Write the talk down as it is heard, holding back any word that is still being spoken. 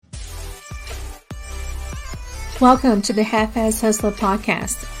Welcome to the Half-Ass Hustler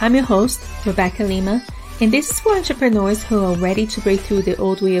podcast. I'm your host, Rebecca Lima, and this is for entrepreneurs who are ready to break through the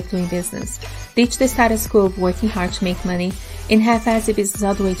old way of doing business, ditch the status quo of working hard to make money, and half-ass the business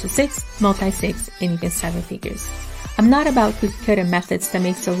all the way to 6, multi-6, and even 7 figures. I'm not about cookie-cutter methods that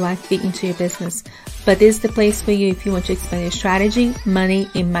makes your life fit into your business, but this is the place for you if you want to expand your strategy, money,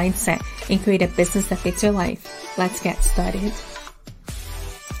 and mindset and create a business that fits your life. Let's get started.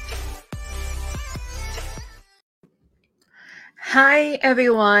 Hi,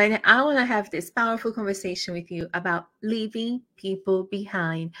 everyone. I want to have this powerful conversation with you about leaving people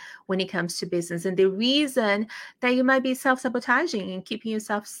behind when it comes to business and the reason that you might be self-sabotaging and keeping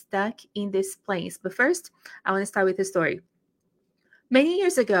yourself stuck in this place. But first, I want to start with a story. Many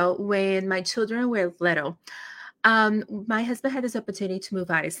years ago, when my children were little, my husband had this opportunity to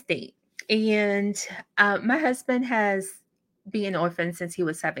move out of state. And my husband has been an orphan since he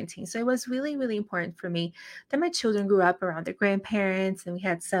was 17. So it was really, really important for me that my children grew up around their grandparents and we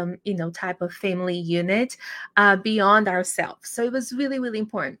had some, type of family unit beyond ourselves. So it was really, really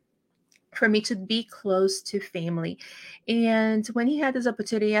important for me to be close to family. And when he had this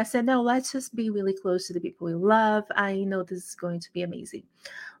opportunity, I said, no, let's just be really close to the people we love. I know this is going to be amazing.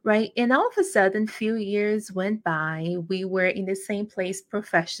 Right. And all of a sudden, few years went by. We were in the same place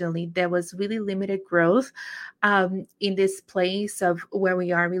professionally. There was really limited growth in this place of where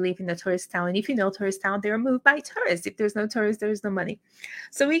we are. We live in a tourist town. And if you know tourist town, they're moved by tourists. If there's no tourists, there's no money.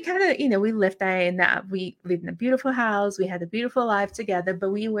 So we kind of, we lived there and we lived in a beautiful house. We had a beautiful life together, but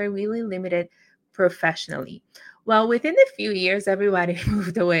we were really limited professionally. Well, within a few years, everybody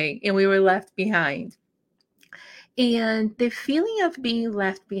moved away and we were left behind. And the feeling of being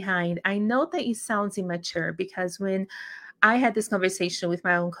left behind, I know that it sounds immature because when I had this conversation with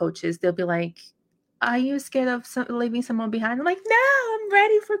my own coaches, they'll be like, are you scared of leaving someone behind? I'm like, no, I'm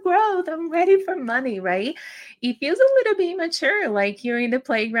ready for growth. I'm ready for money, right? It feels a little bit immature, like you're in the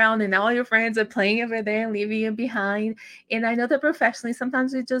playground and all your friends are playing over there and leaving you behind. And I know that professionally,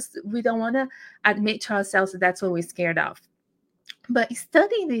 sometimes we don't want to admit to ourselves that that's what we're scared of. But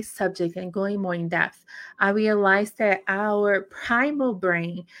studying this subject and going more in depth, I realized that our primal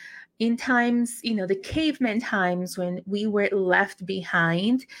brain, in times, the caveman times when we were left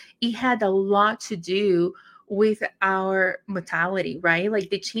behind, it had a lot to do with our mortality, right? Like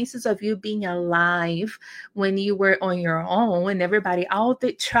the chances of you being alive when you were on your own and everybody, all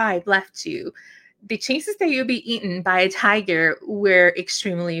the tribe left you, the chances that you'll be eaten by a tiger were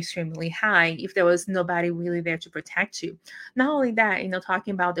extremely, extremely high if there was nobody really there to protect you. Not only that,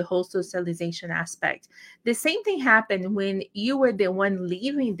 talking about the whole socialization aspect, the same thing happened when you were the one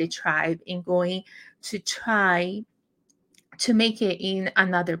leaving the tribe and going to try to make it in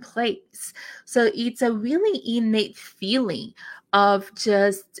another place. So it's a really innate feeling of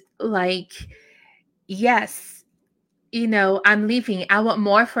just like, yes, I'm leaving. I want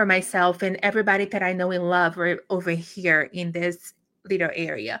more for myself and everybody that I know and love are over here in this little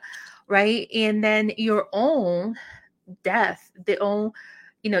area, right? And then your own death,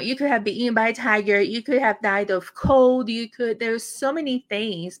 you could have been eaten by a tiger, you could have died of cold, there's so many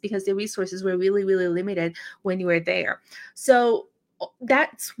things because the resources were really, really limited when you were there. So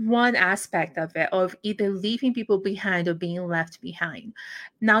that's one aspect of it, of either leaving people behind or being left behind.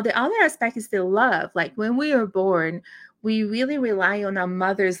 Now, the other aspect is the love. Like when we are born, we really rely on our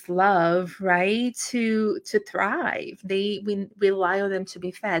mother's love, right, to thrive. We rely on them to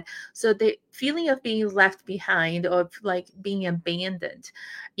be fed. So the feeling of being left behind, of like being abandoned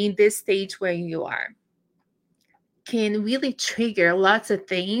in this stage where you are, can really trigger lots of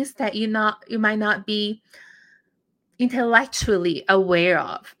things that you might not be intellectually aware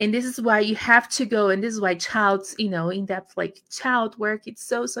of. And this is why you have to go, and this is why child's, in depth, like child work, it's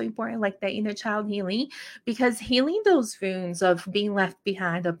so important, like that inner child healing, because healing those wounds of being left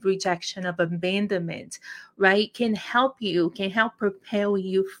behind, of rejection, of abandonment, right, can help propel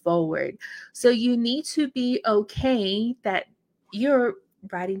you forward. So you need to be okay that you're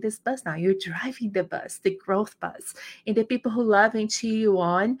riding this bus now, you're driving the bus, the growth bus, and the people who love and cheer you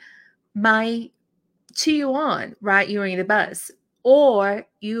on might cheer you on, right? You're in the bus, or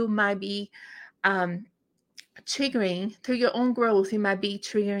you might be triggering through your own growth. You might be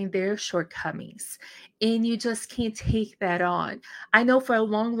triggering their shortcomings, and you just can't take that on. I know for a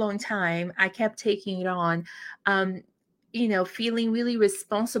long, long time, I kept taking it on. Feeling really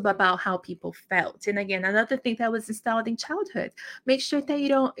responsible about how people felt. And again, another thing that was installed in childhood: make sure that you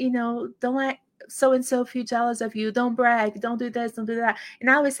don't let so and so feel jealous of you. Don't brag. Don't do this. Don't do that.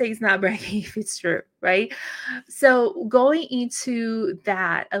 And I always say it's not bragging if it's true, right? So going into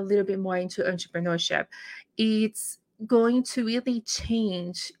that a little bit more into entrepreneurship, it's going to really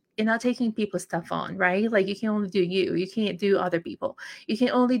change and not taking people's stuff on, right? Like you can only do you. You can't do other people. You can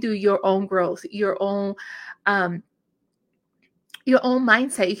only do your own growth, um, your own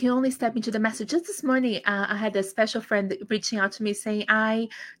mindset. You can only step into the message. Just this morning, I had a special friend reaching out to me saying, I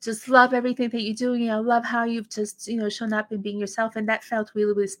just love everything that you're doing. I love how you've just, shown up and being yourself. And that felt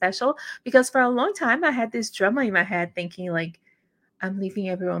really, really special because for a long time, I had this drama in my head thinking like, I'm leaving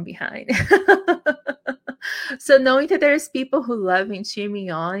everyone behind. So knowing that there's people who love and cheer me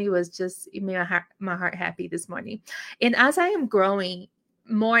on, it made my heart happy this morning. And as I am growing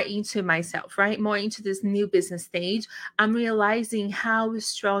more into myself, right? More into this new business stage, I'm realizing how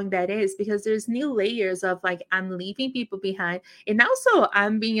strong that is because there's new layers of like, I'm leaving people behind. And also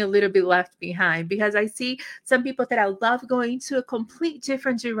I'm being a little bit left behind because I see some people that I love going to a complete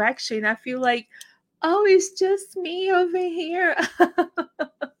different direction. I feel like, oh, it's just me over here.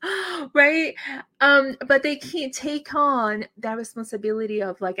 Right? But they can't take on that responsibility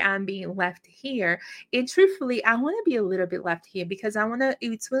of like, I'm being left here. And truthfully, I want to be a little bit left here because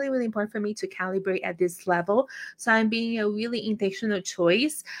it's really, really important for me to calibrate at this level. So I'm being a really intentional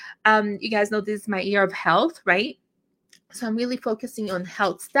choice. You guys know this is my year of health, right? So I'm really focusing on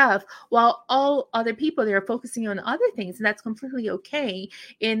health stuff while all other people, they're focusing on other things. And that's completely okay.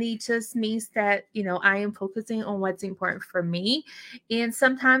 And it just means that, I am focusing on what's important for me. And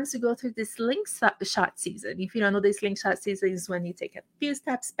sometimes you go through this slingshot season. If you don't know, this slingshot season is when you take a few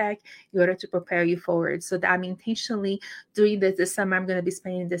steps back in order to prepare you forward. So that I'm intentionally doing this summer. I'm going to be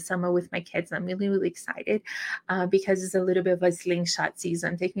spending this summer with my kids. I'm really, really excited because it's a little bit of a slingshot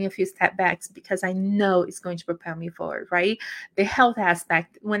season, taking a few step backs because I know it's going to propel me forward, right? The health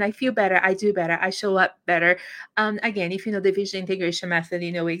aspect, when I feel better, I do better, I show up better. Again, if you know the vision integration method,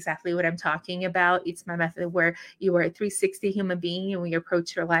 you know exactly what I'm talking about. It's my method where you are a 360 human being and we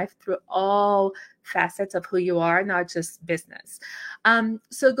approach your life through all facets of who you are, not just business.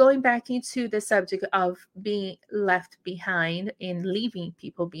 So going back into the subject of being left behind and leaving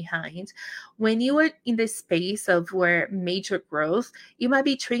people behind, when you are in the space of where major growth, you might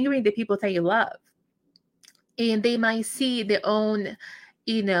be triggering the people that you love, and they might see their own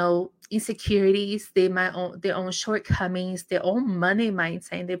insecurities, their own shortcomings, their own money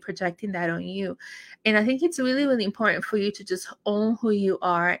mindset, and they're projecting that on you. And I think it's really, really important for you to just own who you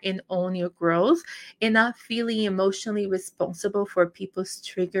are and own your growth and not feeling emotionally responsible for people's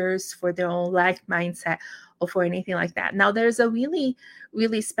triggers, for their own lack mindset, or for anything like that. Now there's a really,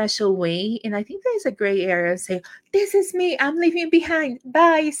 really special way, and I think there's a gray area, say, this is me, I'm leaving behind,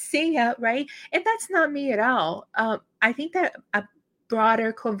 bye, see ya, right? And that's not me at all. I think that a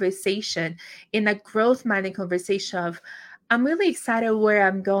broader conversation, in a growth minded conversation of, I'm really excited where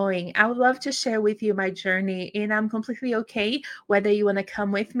I'm going. I would love to share with you my journey, and I'm completely okay whether you want to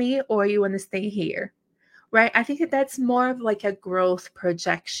come with me or you want to stay here. Right. I think that that's more of like a growth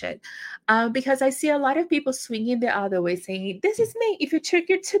projection because I see a lot of people swinging the other way saying, this is me. If you're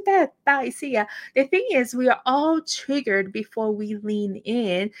triggered to that, bye, see ya. The thing is, we are all triggered before we lean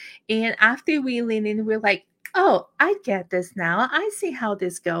in. And after we lean in, we're like, oh, I get this now. I see how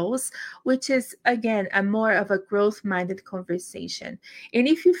this goes, which is, again, a more of a growth minded conversation. And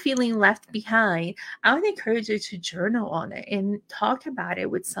if you're feeling left behind, I would encourage you to journal on it and talk about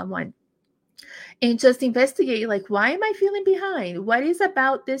it with someone and just investigate, like, why am I feeling behind? What is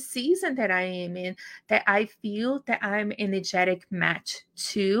about this season that I am in that I feel that I'm energetic match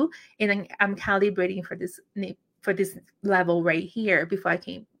to, and I'm calibrating for this level right here before I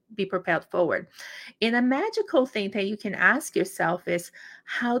can be propelled forward. And a magical thing that you can ask yourself is,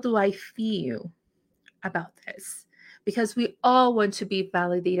 how do I feel about this? Because we all want to be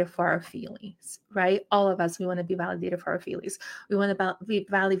validated for our feelings, right? All of us, we want to be validated for our feelings. We want to be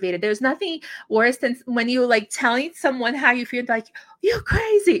validated. There's nothing worse than when you like telling someone how you feel, like, you're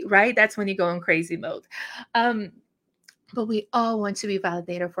crazy, right? That's when you go in crazy mode. But we all want to be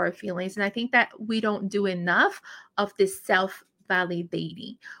validated for our feelings. And I think that we don't do enough of this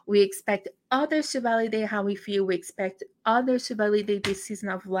self-validating. We expect others to validate how we feel. We expect others to validate this season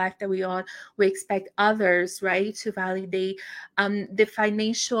of life that we're on. We expect others, right, to validate the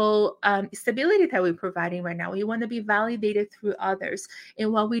financial stability that we're providing right now. We want to be validated through others.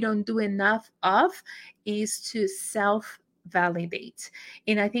 And what we don't do enough of is to self-validate.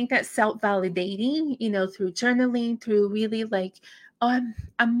 And I think that self-validating, through journaling, through really like, oh,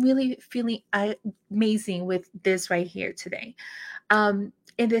 I'm really feeling amazing with this right here today.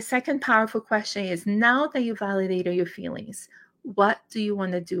 And the second powerful question is, now that you validated your feelings, what do you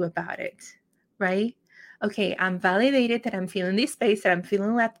want to do about it? Right? Okay, I'm validated that I'm feeling this space, that I'm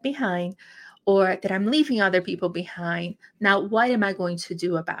feeling left behind. or that I'm leaving other people behind. Now, what am I going to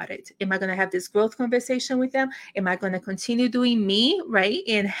do about it? Am I going to have this growth conversation with them? Am I going to continue doing me, right?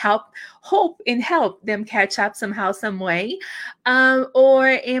 And help them catch up somehow, some way? Or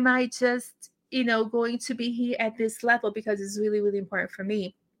am I just, going to be here at this level because it's really, really important for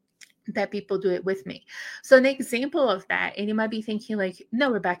me that people do it with me. So an example of that, and you might be thinking like,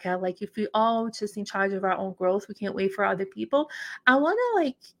 no, Rebecca, like if we all just in charge of our own growth, we can't wait for other people. I want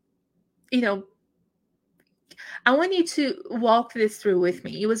you to walk this through with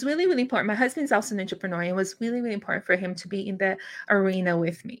me. It was really, really important. My husband's also an entrepreneur. It was really, really important for him to be in the arena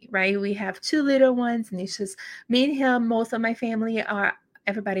with me, right? We have 2 little ones, and it's just me and him. Most of my family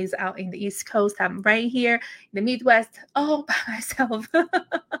everybody's out in the East Coast. I'm right here in the Midwest, all by myself.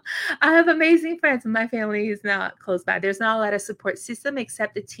 I have amazing friends, and my family is not close by. There's not a lot of support system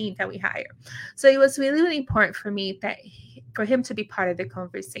except the team that we hire. So it was really, really important for me for him to be part of the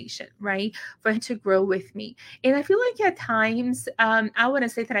conversation, right? For him to grow with me. And I feel like at times, I want to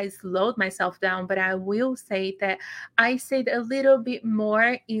say that I slowed myself down, but I will say that I said a little bit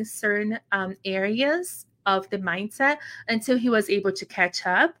more in certain areas of the mindset until he was able to catch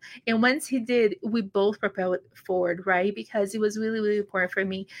up. And once he did, we both propelled forward, right? Because it was really, really important for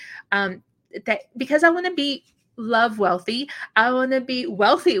me because I want to be love wealthy. I want to be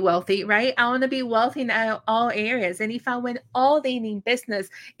wealthy, right? I want to be wealthy in all areas. And if I went all in business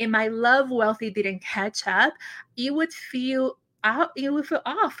and my love wealthy didn't catch up, it would feel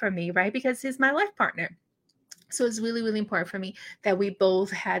off for me, right? Because he's my life partner. So it's really, really important for me that we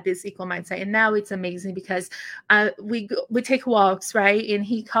both had this equal mindset. And now it's amazing because we take walks, right? And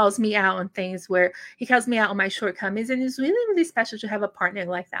he calls me out on things where he calls me out on my shortcomings. And it's really, really special to have a partner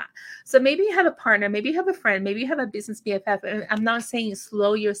like that. So maybe you have a partner, maybe you have a friend, maybe you have a business BFF. And I'm not saying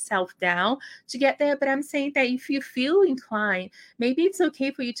slow yourself down to get there, but I'm saying that if you feel inclined, maybe it's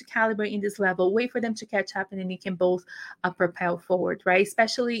okay for you to calibrate in this level, wait for them to catch up, and then you can both propel forward, right?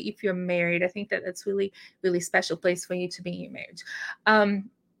 Especially if you're married. I think that that's really, really special place for you to be in your marriage.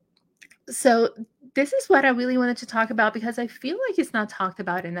 So this is what I really wanted to talk about because I feel like it's not talked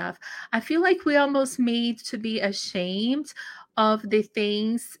about enough. I feel like we almost made to be ashamed of the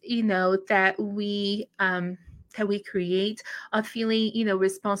things, that we create, of feeling,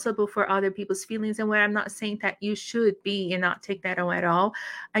 responsible for other people's feelings. And where I'm not saying that you should be and not take that on at all.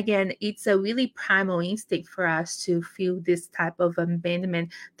 Again, it's a really primal instinct for us to feel this type of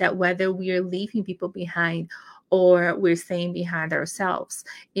abandonment, that whether we are leaving people behind or we're staying behind ourselves.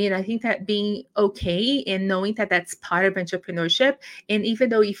 And I think that being okay and knowing that that's part of entrepreneurship, and even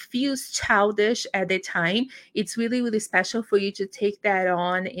though it feels childish at the time, it's really, really special for you to take that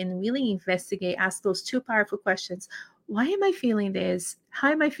on and really investigate, ask those 2 powerful questions. Why am I feeling this?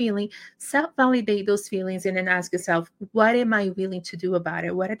 How am I feeling? Self-validate those feelings and then ask yourself, what am I willing to do about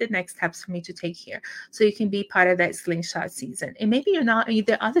it? What are the next steps for me to take here? So you can be part of that slingshot season. And maybe you're not on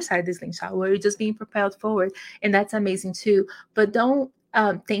the other side of the slingshot where you're just being propelled forward. And that's amazing too. But don't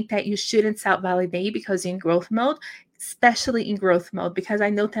think that you shouldn't self-validate because you're in growth mode. Especially in growth mode, because I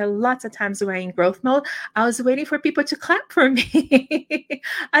know that lots of times when I'm in growth mode, I was waiting for people to clap for me.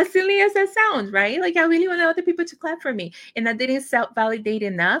 As silly as that sounds, right? Like I really wanted other people to clap for me. And I didn't self-validate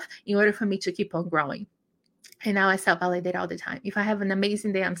enough in order for me to keep on growing. And now I self-validate all the time. If I have an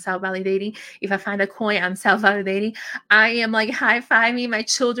amazing day, I'm self-validating. If I find a coin, I'm self-validating. I am like high-fiving my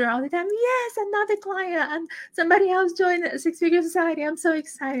children all the time. Yes, another client. And somebody else joined the 6-Figure Society. I'm so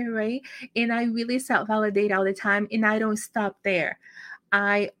excited, right? And I really self-validate all the time. And I don't stop there.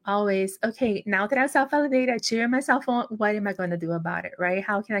 I always, okay, now that I self-validate, I cheer myself on, what am I going to do about it, right?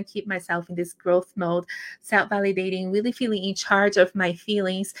 How can I keep myself in this growth mode, self-validating, really feeling in charge of my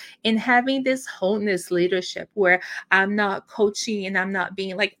feelings, and having this wholeness leadership where I'm not coaching and I'm not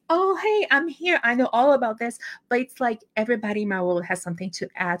being like, oh, hey, I'm here, I know all about this, but it's like everybody in my world has something to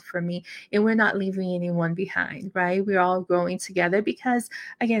add for me, and we're not leaving anyone behind, right? We're all growing together because,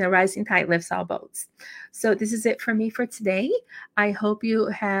 again, a rising tide lifts all boats. So this is it for me for today. I hope you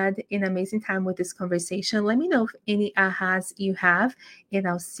had an amazing time with this conversation. Let me know if any ahas you have, and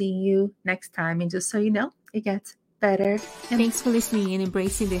I'll see you next time. And just so you know, it gets better. And thanks for listening and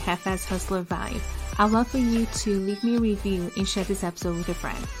embracing the half-ass hustler vibe. I'd love for you to leave me a review and share this episode with a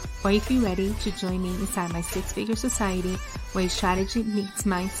friend. Or if you're ready to join me inside my 6-Figure Society, where strategy meets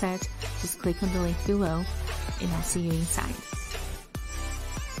mindset, just click on the link below, and I'll see you inside.